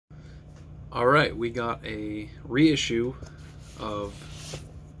Alright, we got a reissue of,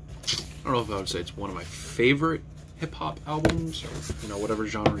 I don't know if I would say it's one of my favorite hip-hop albums, or, you know, whatever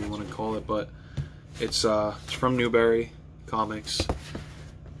genre you want to call it, but it's from Newbury Comics,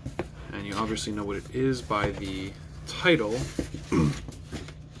 and you obviously know what it is by the title.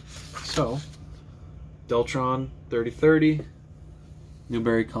 So, Deltron 3030,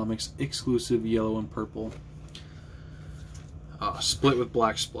 Newbury Comics exclusive yellow and purple, split with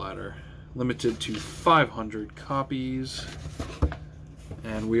black splatter, limited to 500 copies,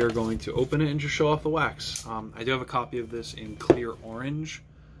 and we are going to open it and just show off the wax. I do have a copy of this in clear orange,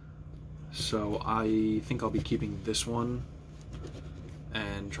 so I think I'll be keeping this one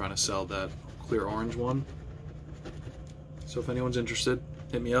and trying to sell that clear orange one. So if anyone's interested,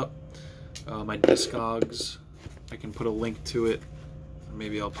 hit me up. My Discogs, I can put a link to it, or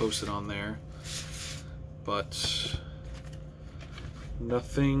maybe I'll post it on there, but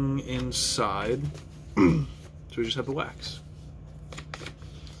nothing inside. So we just have the wax.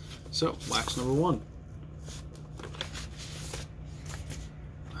 So, wax number one.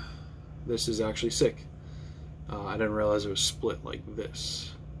 This is actually sick. I didn't realize it was split like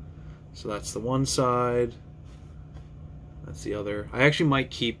this. So that's the one side. That's the other. I actually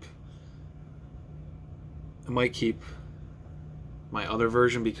might keep my other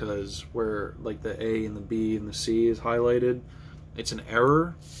version, because where like the A and the B and the C is highlighted, it's an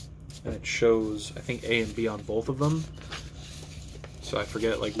error, and it shows, I think, A and B on both of them. So I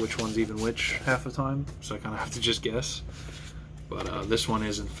forget like which one's even which half the time, so I kind of have to just guess. But this one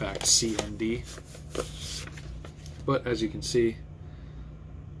is in fact C and D. But as you can see,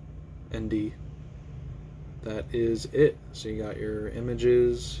 ND, that is it. So you got your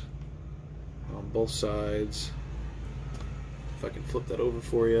images on both sides. If I can flip that over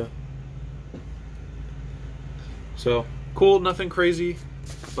for you. So cool, nothing crazy,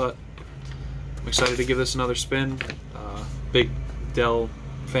 but I'm excited to give this another spin. Big Dell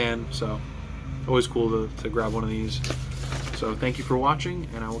fan, so always cool to grab one of these. So thank you for watching,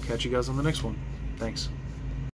 and I will catch you guys on the next one. Thanks.